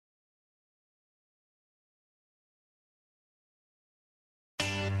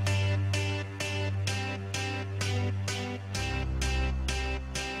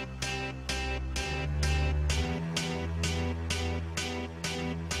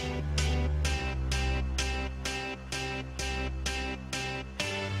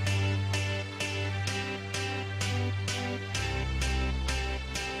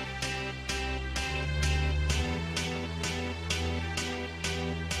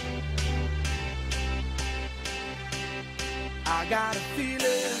I got a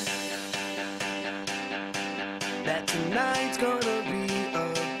feeling that tonight's gonna be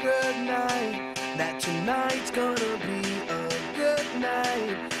a good night. That tonight's gonna be a good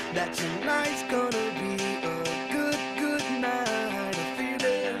night. That tonight's gonna be a good night. A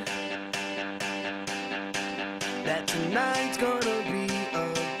feeling that tonight's gonna be a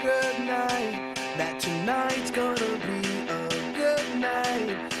good night. That tonight's gonna be a good night.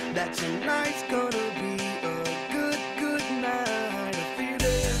 That tonight's gonna be a good night. A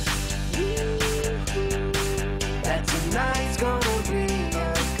feeling that tonight's gonna be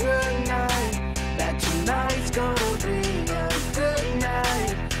a good night. That tonight's gonna be a good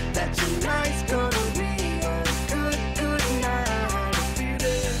night. That tonight's gonna be a good night. A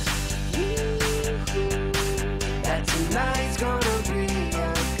feeling that tonight's gonna be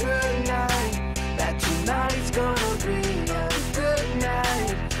a good night. That tonight's gonna be a good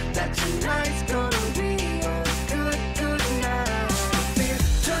night. That tonight's gonna be a good night.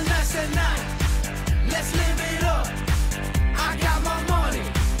 Tonight's the night. Let's live it up. I got my money.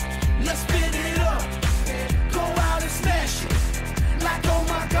 Let's spin it up. Go out and smash it. Like oh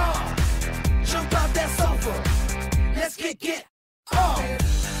my God. Jump out that sofa. Let's get off.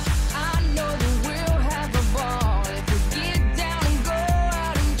 I know that we'll have a ball if we get down and go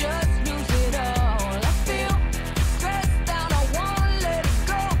out and just lose it all. I feel stressed out, I wanna let it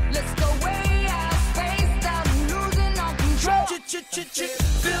go. Let's go way out, spaced out, losing all control.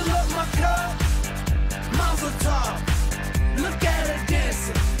 Fill up my cup. Mazel tov. Look at her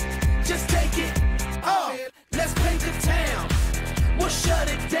dancing. Just take it off. Let's paint the town. We'll shut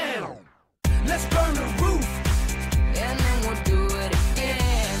it down. Let's burn the roof. And then we'll do it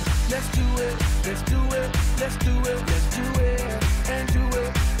again. Let's do it. Let's do it. Let's do it. Let's do it. And do it.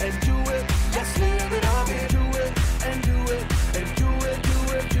 And do it. Let's live it up and do it. And do it. And do it. Do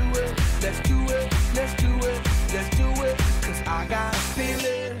it. Do it. Let's do it. Let's do it. Let's do it. 'Cause I got a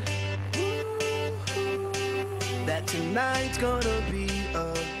feeling that tonight's gonna be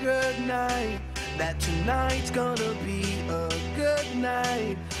a good night. That tonight's gonna be a good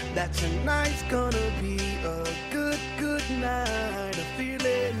night. That tonight's gonna be a good night. A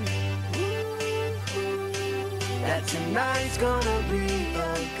feeling that tonight's gonna be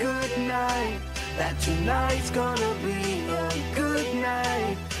a good night. That tonight's gonna be a good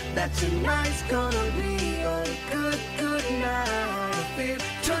night. That tonight's gonna be a good night. A feeling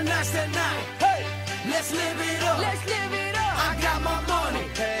tonight's the night. Hey, let's live it up. Let's live it up. I got my money.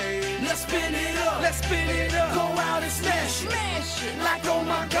 Hey, let's spin it up. Let's spin it up. Go out and smash it. Smash it. Like oh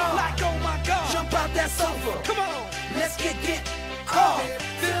my God. Like oh my God. Jump out that sofa. Come on. Let's get off.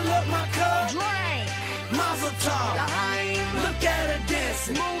 Fill up my cup. Drink. Mazel tov. Look at her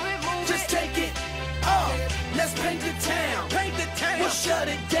dancing. Move it, move Just it. take it off. Let's paint the town. Paint the town. We'll shut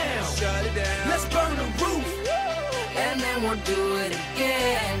it down. Shut it down. Let's burn the roof. And then we'll do it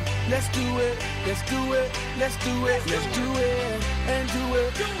again. Let's do it, let's do it, let's do it, let's do it, and do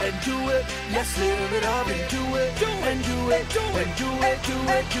it, and do it. Let's live it up and do it, and do it, and do it, do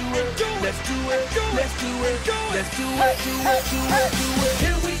it, do it. Let's do it, let's do it, let's do it, do it, do it, do it.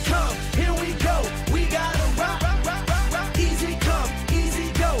 Here we come, here we go. We gotta rock, rock, rock, rock. Easy come, easy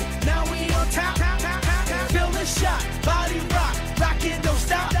go. Now we on top, feel the shot, body rock, rockin', don't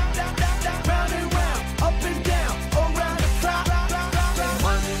stop. Round and round, up and down, around the clock.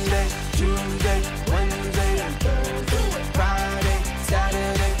 Monday, Tuesday, Wednesday, and Thursday, Friday,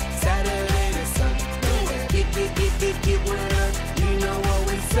 Saturday, Saturday to Sunday. Get with us, you know what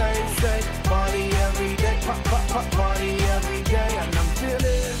we say. Party every day, party every day, and I'm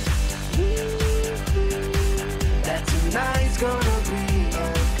feeling that tonight's gonna be a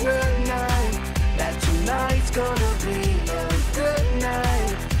good night. That tonight's gonna be a good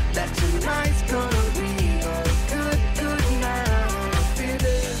night.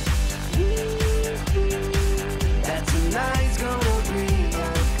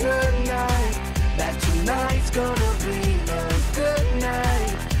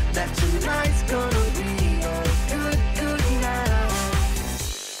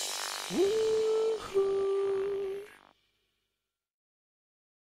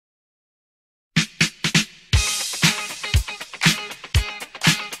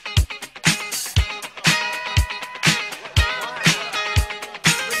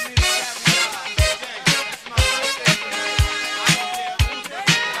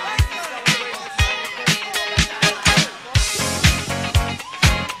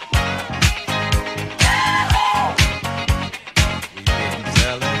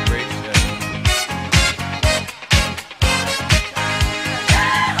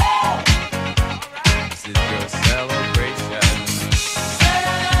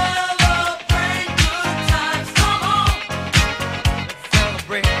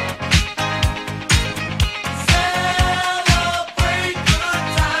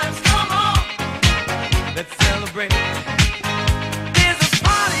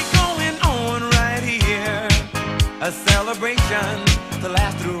 a celebration to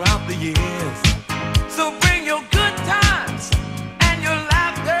last throughout the years. So bring your good times and your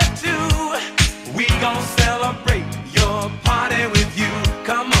laughter too. We gon' celebrate your party with you.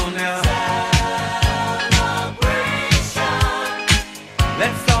 Come on now. Celebration.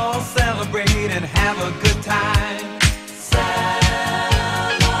 Let's all celebrate and have a good time. Celebration.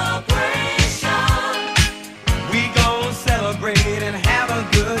 We gon' celebrate and have a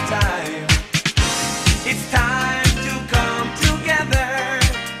good time. It's time to come together.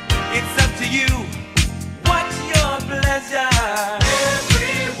 It's up to you. What's your pleasure?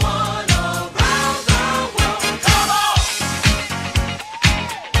 Everyone around the world, come on!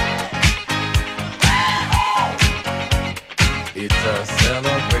 It's a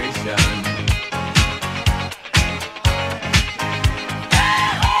celebration.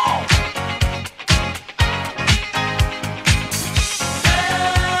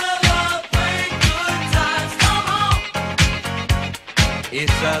 Celebrate good times, come on!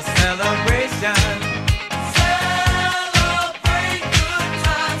 It's a celebration. Celebrate good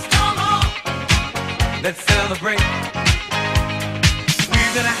times, come on! Let's celebrate.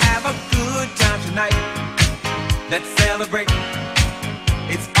 We're gonna have a good time tonight. Let's celebrate.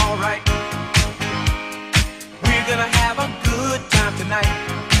 It's alright. We're gonna have a good time tonight.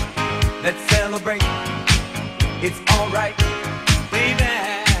 Let's celebrate. It's alright, baby.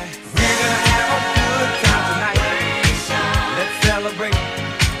 We're gonna have a good time tonight. Let's celebrate.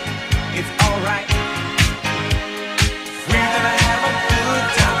 It's alright. We're gonna have a good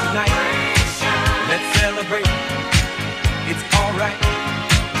time tonight. Let's celebrate. It's alright.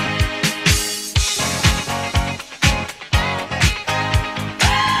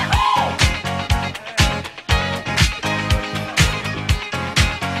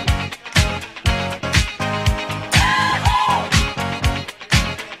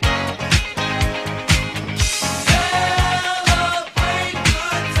 Celebrate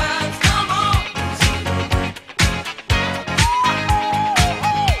good times, come on!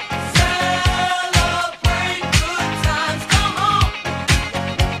 Celebrate good times, come on!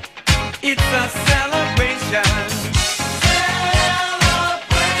 It's a celebration.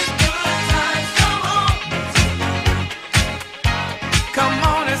 Celebrate good times, come on! Come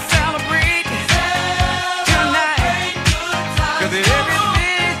on and celebrate tonight. 'Cause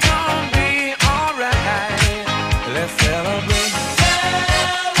everything's gonna be alright. Let's celebrate.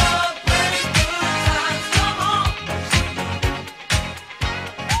 Celebrate good times, come on!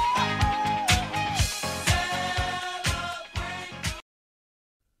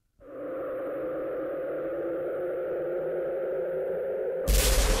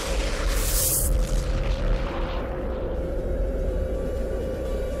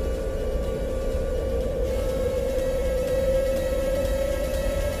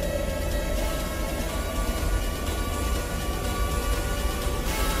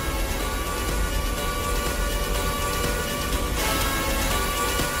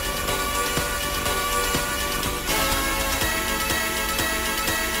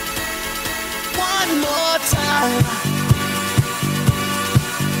 One more time.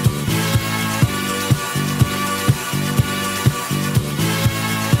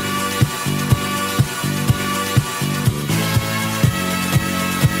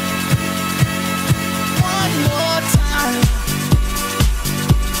 One more time.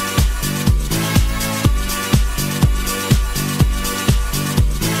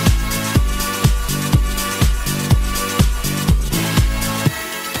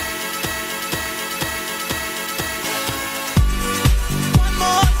 One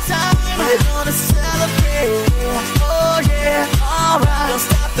more time. We're gonna celebrate. Oh yeah, alright. Don't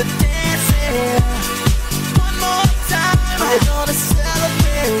stop the dancing. One more time. We're gonna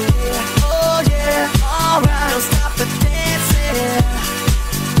celebrate. Oh yeah, alright. Don't stop the dancing.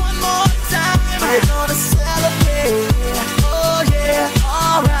 One more time. We're gonna celebrate. Oh yeah,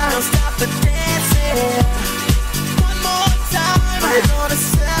 alright. Don't stop the dancing. One more time. We're gonna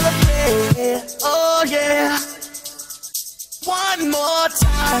celebrate. Oh yeah. One more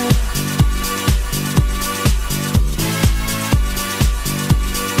time.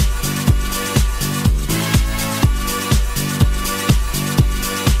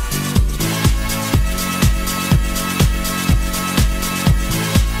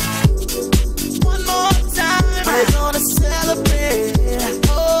 One more time. We're gonna celebrate.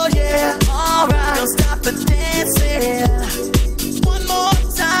 Oh yeah, alright. Don't stop the dancing. One more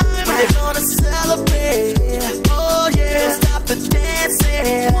time. We're gonna celebrate. Oh yeah, don't stop the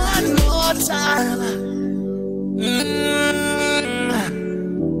dancing. One more time.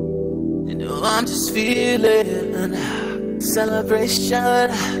 You know I'm just feeling celebration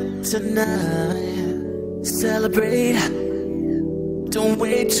tonight. Celebrate, don't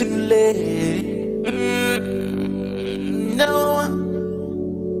wait too late. No,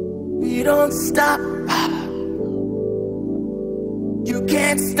 we don't stop. You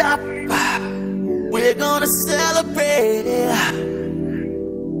can't stop. We're gonna celebrate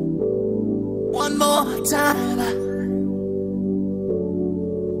one more time.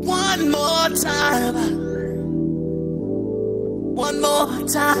 One more time. One more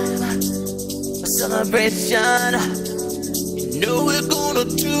time. A celebration. You know we're gonna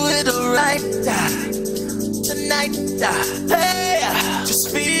do it right tonight. Hey, just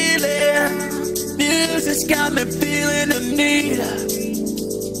feel it. Music's got me feeling the need.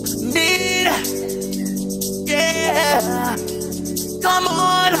 Yeah. Come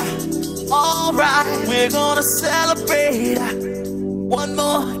on. Alright, we're gonna celebrate one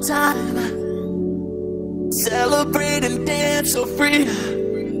more time. Celebrate and dance so free.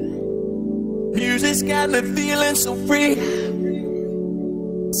 Music's got me feeling so free.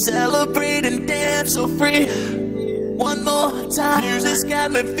 Celebrate and dance so free. One more time. Music's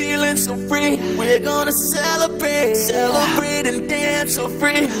got me feeling so free. We're gonna celebrate. Celebrate and dance so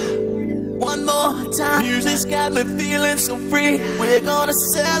free. One more time. Music's got me feeling so free. We're gonna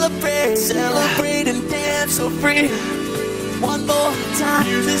celebrate. Celebrate and dance so free. One more time.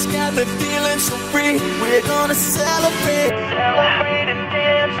 Music's got me feeling so free. We're gonna celebrate. Celebrate and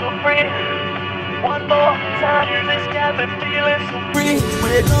dance so free. One more time. Music's got me feeling so free.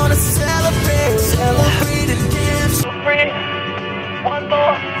 We're gonna celebrate. Celebrate and dance so free. One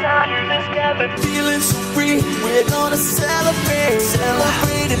more time. Music's got me feeling so free. We're gonna celebrate.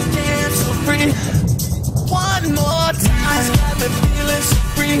 Celebrate and dance so free. One more time. Music's got me feeling so free. We're gonna celebrate. Celebrate and dance so free. One more time. Music's got me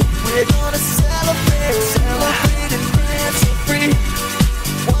feeling so free. We're gonna celebrate. Celebrate and dance so free.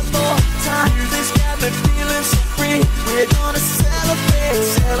 One more time. Music's got me feeling so free. We're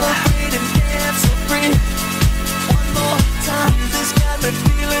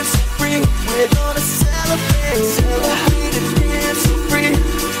gonna celebrate. Celebrate and dance so free.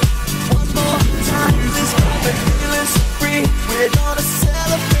 One more time. Music's got me feeling so free. We're gonna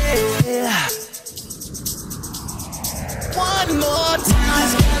celebrate. One more time.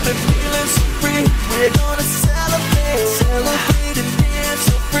 Music's got me feeling so free. We're gonna celebrate. Celebrate and dance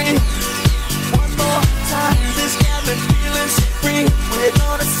so free. One more time. Music's got me feeling so free. We're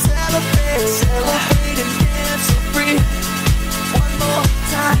gonna celebrate. Celebrate and dance so free. One more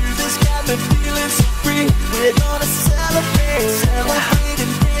time. Music's got me feeling so free. We're gonna celebrate. Celebrate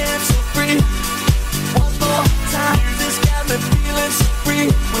and dance so free. One more time. Music's got me feeling so free.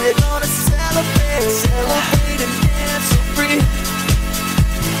 We're gonna celebrate. Celebrate and dance so free.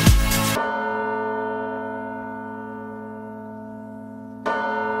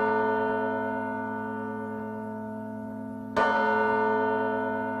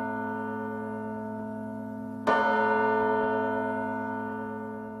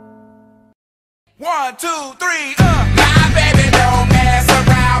 One, two, three, My baby don't mess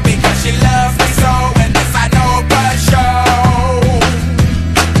around because she loves me so, and this I know for sure.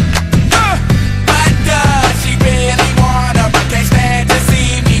 But does she really wanna, but can't stand to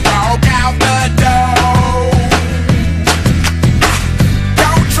see me walk out the door?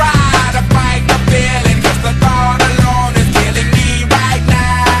 Don't try to fight the feeling, cause the thought alone is killing me right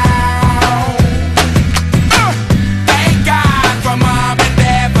now. Thank God for mom and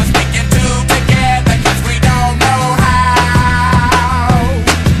dad for sticking together, cause we don't know how.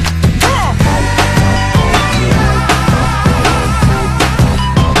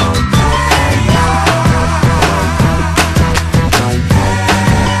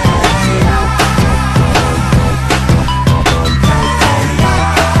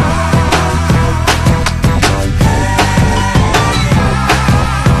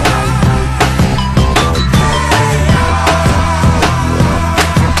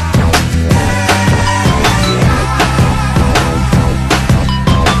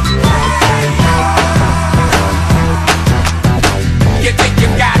 You think you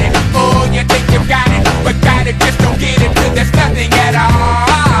got it, oh, you think you got it, but got it, just don't get it till there's nothing at all.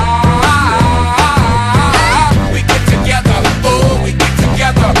 We get together, oh, we get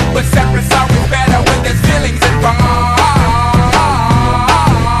together, but separate's always better when there's feelings involved.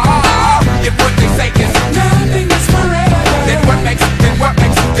 If what they say is nothing is forever, then what makes it, then what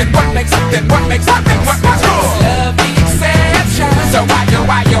makes it, then what makes it, then what makes it, then what makes it? Love the exception. So why yo,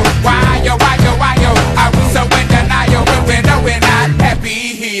 are we so in denial when we know we're not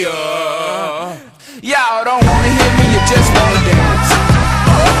happy here? Y'all don't wanna hear me, you just wanna dance.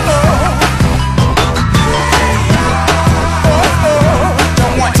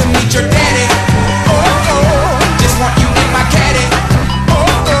 Don't want to meet your daddy. Just want you in my caddy.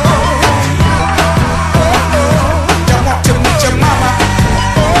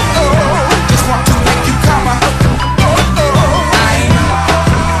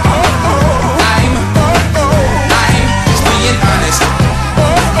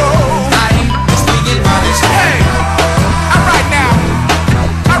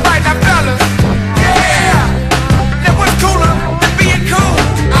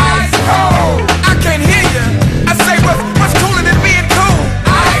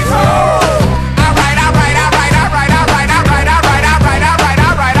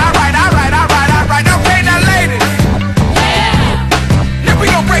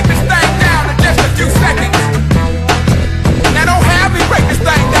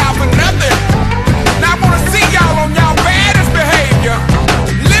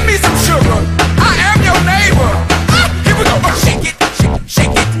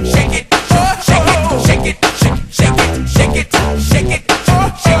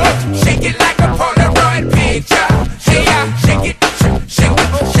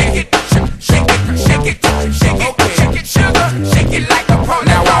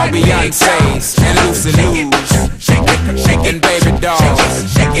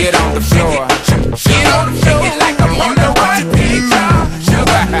 Get on the floor. Get on the floor. Shake it like a Polaroid picture.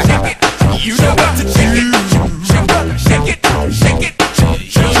 Sugar, shake it. You know what to shake it. Sugar, shake it. Shake it.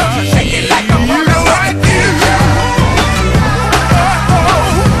 Sugar, shake it like a Polaroid picture.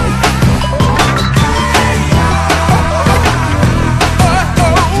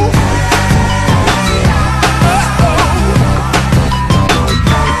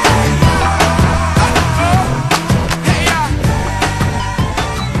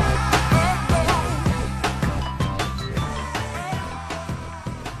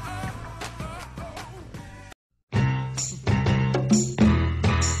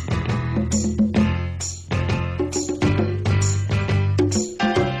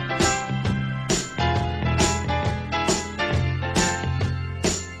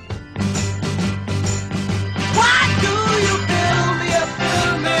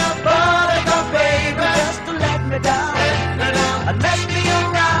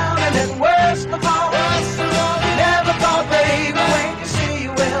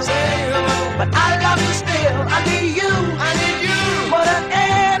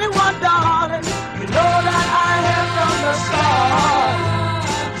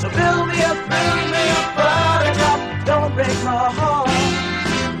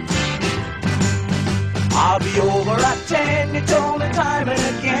 I'll be over at 10, you told me time and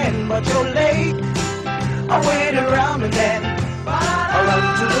again, but you're late. I wait around and then I run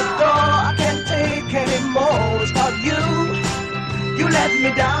to the door. I can't take anymore. It's not you, you let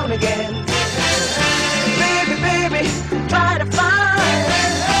me down again. Baby, baby, try to find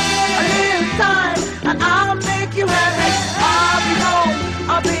a little time and I'll make you happy. I'll be home,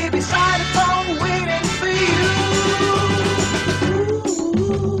 I'll be beside the phone waiting for you.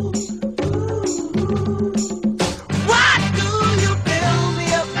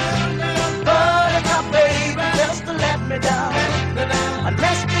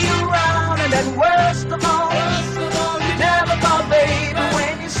 Worst of all, you never call baby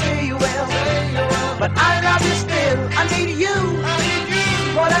when you say you will. But I love you still, I need you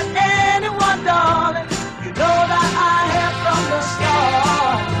more than anyone, darling. You know that I have from the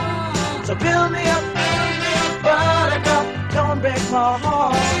start. So build me up, buttercup, don't break my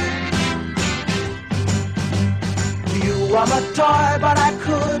heart. You are my toy, but I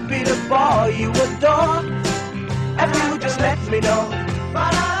could be the boy you adore if you just let me know.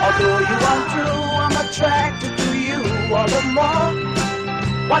 Although you are true, I'm attracted to you all the more.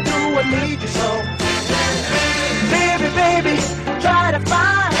 Why do I need you so? Baby, baby, try to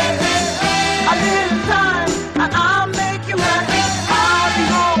find a little time and I'll make you happy. I'll be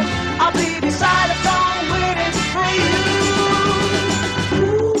home, I'll be beside the phone waiting for you.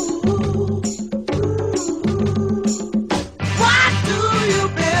 Why do you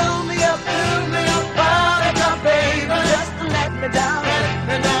build me up, buttercup, baby, just to let me down?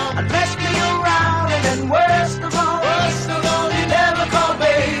 And mess me around, and then worst of all, you never call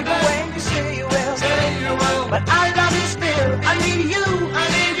baby when you say you will. But I love you still, I need you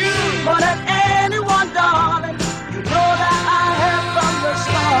more than anyone, darling. You know that I have from the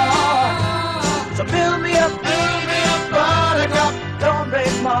start. So build me up, buttercup, don't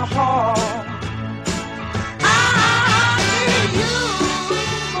break my heart. I need you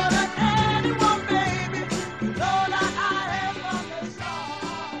more than anyone, baby. You know that I have from the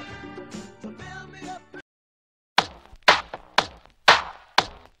start. So build me up.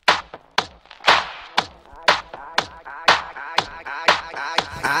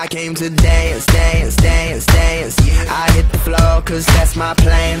 I came to dance, dance, dance, dance. I hit the floor cause that's my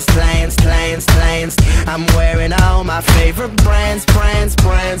plans, plans, plans, plans. I'm wearing all my favorite brands, brands,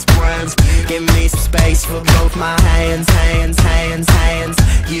 brands, brands. Give me some space for both my hands, hands, hands, hands.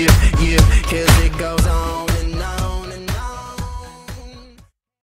 You, cause it goes on and on.